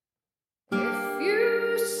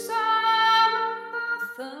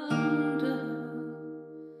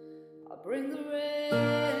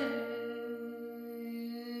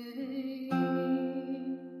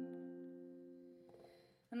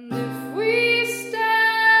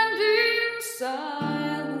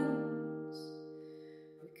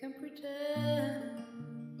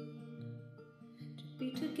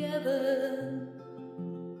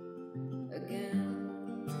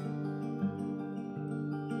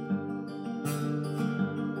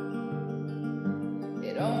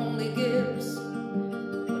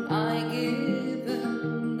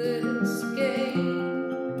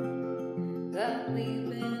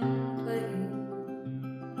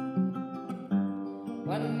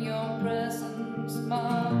when your presence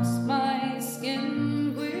marks my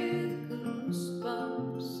skin with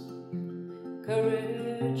goosebumps,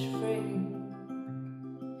 courage free.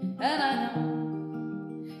 And I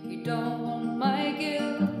know you don't want my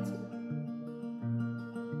guilt.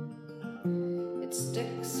 It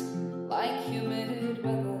sticks like humid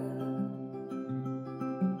weather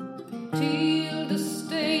till the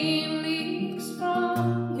stain leaks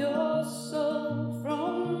from your soul,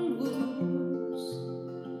 from wounds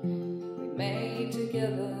we made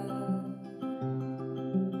together.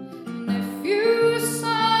 And if you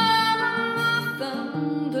summon the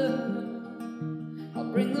thunder,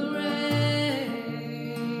 I'll bring the rain.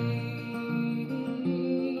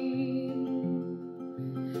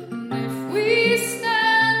 And if we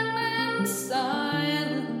stand in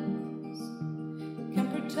silence, we can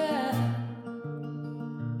pretend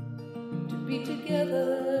to be together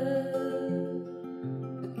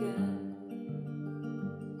again.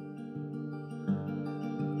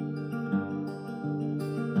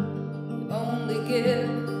 You only give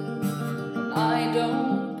and I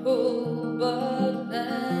don't pull, but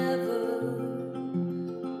never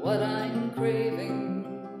what I'm craving.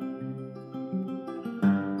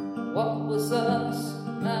 What was us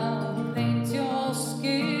now paints your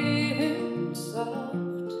skin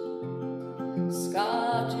soft,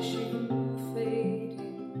 scar tissue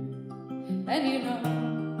fading. And you know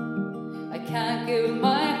I can't give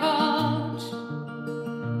my heart,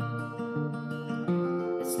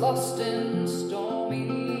 it's lost in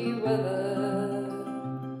stormy weather.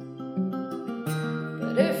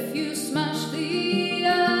 But if you smash the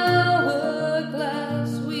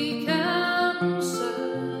hourglass, we can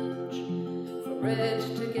search for it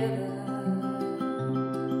together.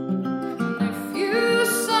 And if you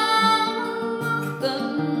summon the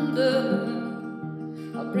thunder,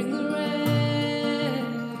 I'll bring the rain.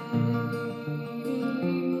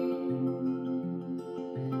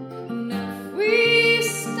 And if we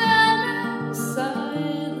stand in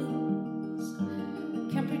silence, we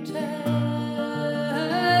can pretend.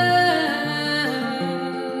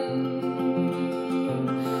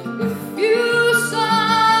 If you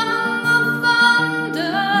summon the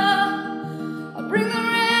thunder, I'll bring the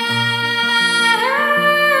rain.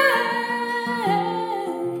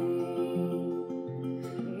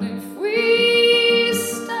 And if we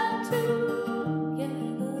stand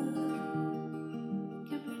together, we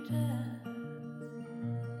can pretend.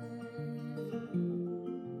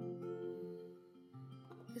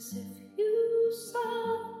 'Cause if you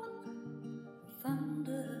summon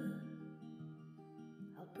thunder,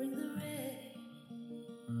 I'll bring the rain.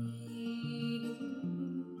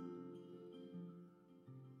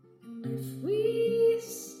 And if we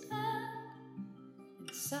stand in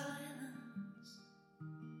silence,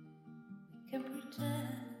 we can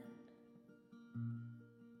pretend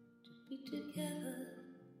to be together.